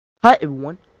Hi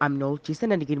everyone, I'm Noel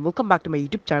Jason and again welcome back to my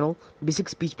YouTube channel Basic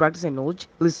Speech Practice and Knowledge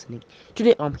Listening.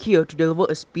 Today I'm here to deliver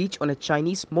a speech on a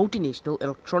Chinese multinational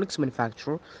electronics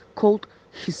manufacturer called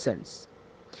Hisense.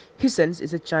 Hisense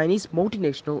is a Chinese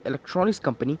multinational electronics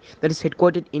company that is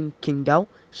headquartered in Qingdao,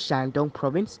 Shandong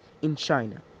province in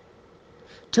China.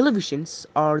 Televisions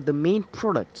are the main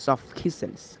products of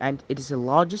Hisense and it is the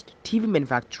largest TV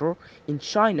manufacturer in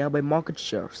China by market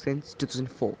share since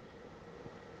 2004.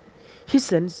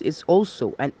 Hisense is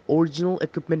also an original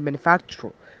equipment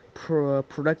manufacturer.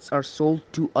 Products are sold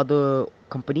to other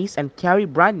companies and carry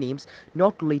brand names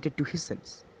not related to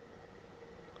Hisense.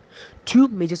 Two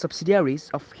major subsidiaries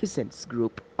of Hisense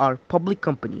Group are public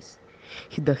companies,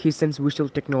 the Hisense Visual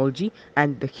Technology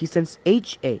and the Hisense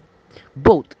HA.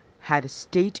 Both had a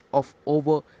stake of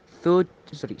over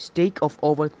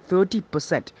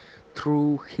 30%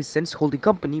 through Hisense Holding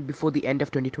Company before the end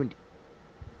of 2020.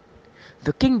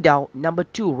 The Qingdao Number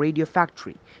 2 radio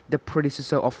factory, the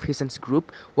predecessor of Hisense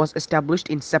Group, was established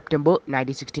in September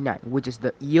 1969, which is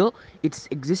the year its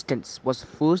existence was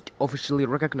first officially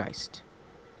recognized.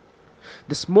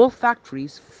 The small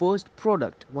factory's first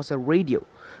product was a radio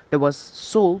that was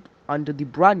sold under the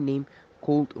brand name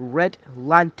called Red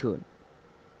Lantern.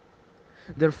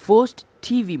 Their first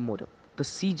TV model, the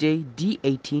CJ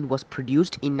D18, was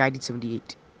produced in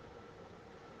 1978.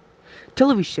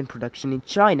 Television production in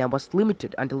China was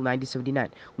limited until 1979,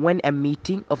 when a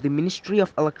meeting of the Ministry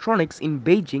of Electronics in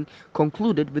Beijing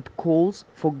concluded with calls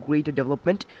for greater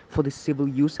development for the civil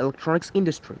use electronics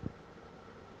industry.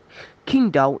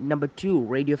 Qingdao Number 2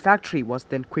 radio factory was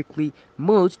then quickly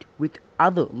merged with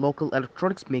other local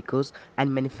electronics makers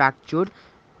and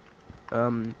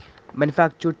um,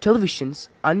 manufactured televisions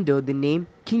under the name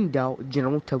Qingdao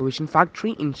General Television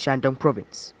Factory in Shandong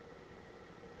Province.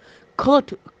 Color,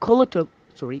 t- color, tel-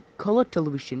 color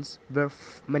televisions were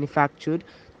manufactured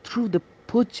through the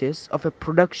purchase of a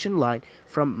production line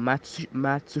from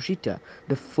Matsushita,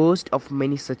 the first of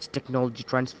many such technology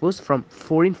transfers from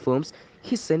foreign firms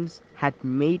Hisense had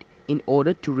made in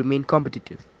order to remain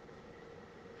competitive.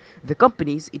 The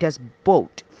companies it has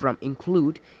bought from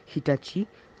include Hitachi,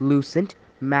 Lucent,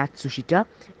 Matsushita,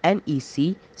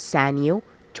 NEC, Sanyo,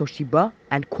 Toshiba,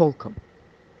 and Qualcomm.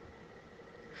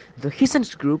 The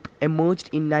Hisense Group emerged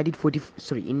in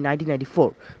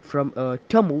 1994 from a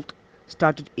tumult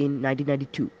started in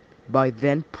 1992 by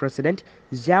then President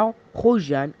Zhao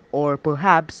Hojian or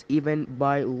perhaps even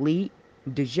by Li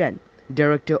Dezhen,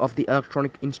 director of the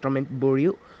Electronic Instrument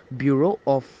Bureau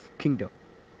of Kingdom.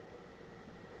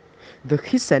 The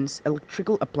Hisense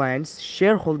Electrical Appliance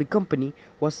shareholding company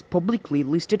was publicly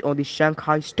listed on the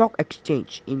Shanghai Stock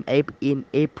Exchange in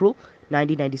April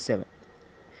 1997.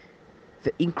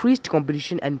 The increased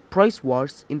competition and price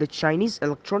wars in the Chinese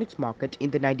electronics market in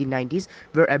the 1990s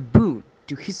were a boon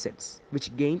to Hisense,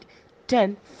 which gained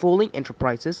 10 falling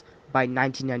enterprises by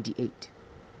 1998.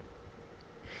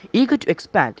 Eager to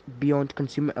expand beyond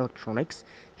consumer electronics,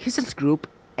 Hisense Group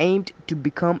aimed to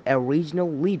become a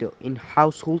regional leader in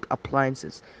household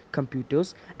appliances,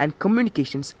 computers, and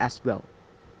communications as well.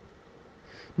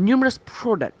 Numerous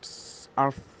products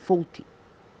are faulty.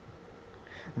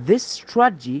 This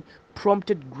strategy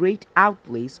prompted great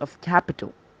outlays of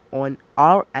capital on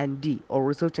R&D or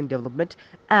research and development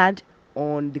and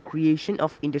on the creation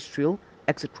of industrial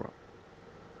etc.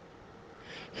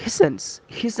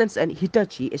 Hisense and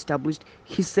Hitachi established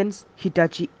Hisense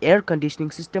Hitachi Air Conditioning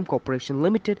System Corporation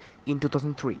Limited in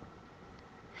 2003.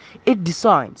 It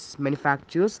designs,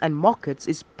 manufactures and markets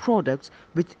its products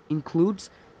which includes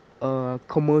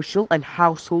commercial and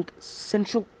household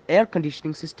central air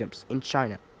conditioning systems in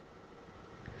China.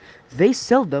 They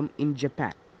sell them in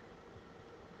Japan.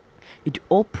 It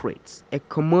operates a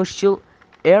commercial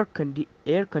air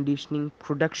conditioning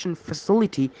production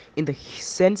facility in the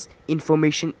Hisense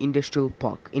Information Industrial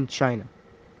Park in China.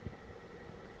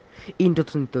 In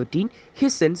 2013,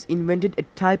 Hisense invented a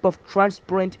type of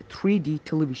transparent 3D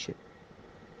television.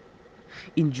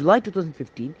 In July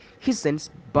 2015, Hisense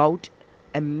bought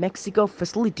a Mexico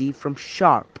facility from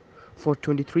Sharp for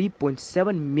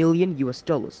 23.7 million US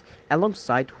dollars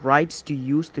alongside rights to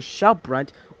use the Sharp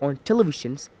brand on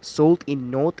televisions sold in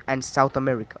North and South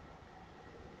America.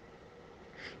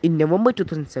 In November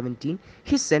 2017,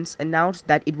 Hisense announced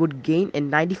that it would gain a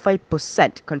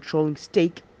 95% controlling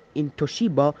stake in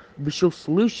Toshiba Visual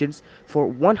Solutions for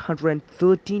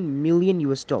 113 million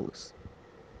US dollars.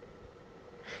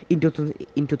 In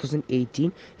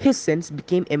 2018, Hisense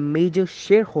became a major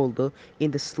shareholder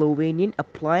in the Slovenian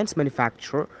appliance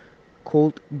manufacturer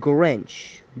called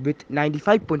Gorenje with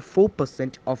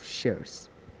 95.4% of shares.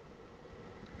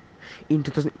 In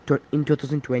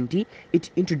 2020, it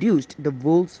introduced the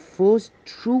world's first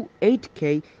true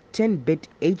 8K 10-bit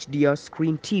HDR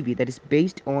screen TV that is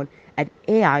based on an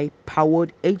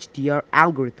AI-powered HDR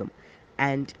algorithm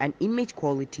and an image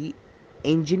quality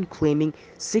engine claiming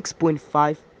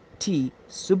 6.5 T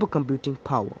supercomputing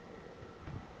power.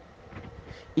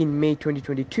 In May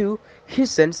 2022,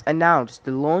 Hisense announced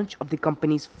the launch of the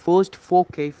company's first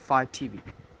 4K Fire TV.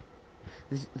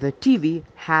 The TV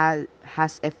has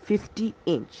a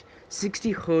 50-inch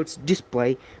 60 Hz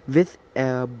display with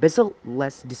a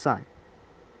bezel-less design.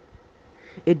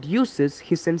 It uses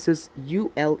Hisense's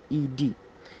ULED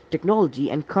technology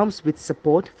and comes with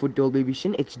support for Dolby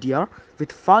Vision HDR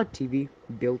with Fire TV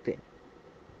built in.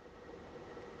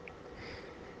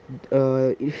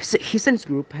 Hisense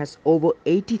Group has over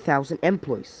 80,000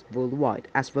 employees worldwide,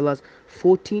 as well as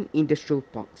 14 industrial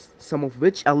parks, some of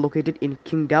which are located in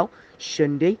Qingdao,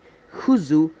 Shandong,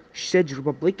 Huzhou, Czech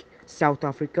Republic, South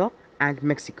Africa, and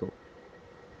Mexico.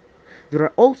 There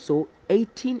are also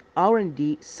 18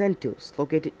 R&D centers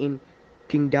located in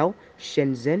Qingdao,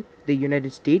 Shenzhen, the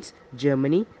United States,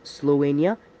 Germany,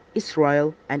 Slovenia,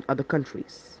 Israel, and other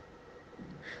countries.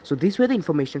 So these were the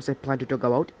informations I plan to talk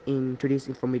about in today's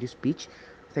informative speech.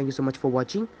 Thank you so much for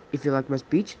watching. If you like my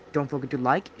speech, don't forget to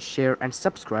like, share, and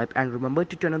subscribe, and remember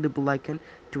to turn on the bell icon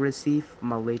to receive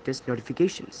my latest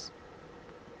notifications.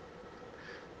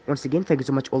 Once again, thank you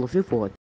so much all of you for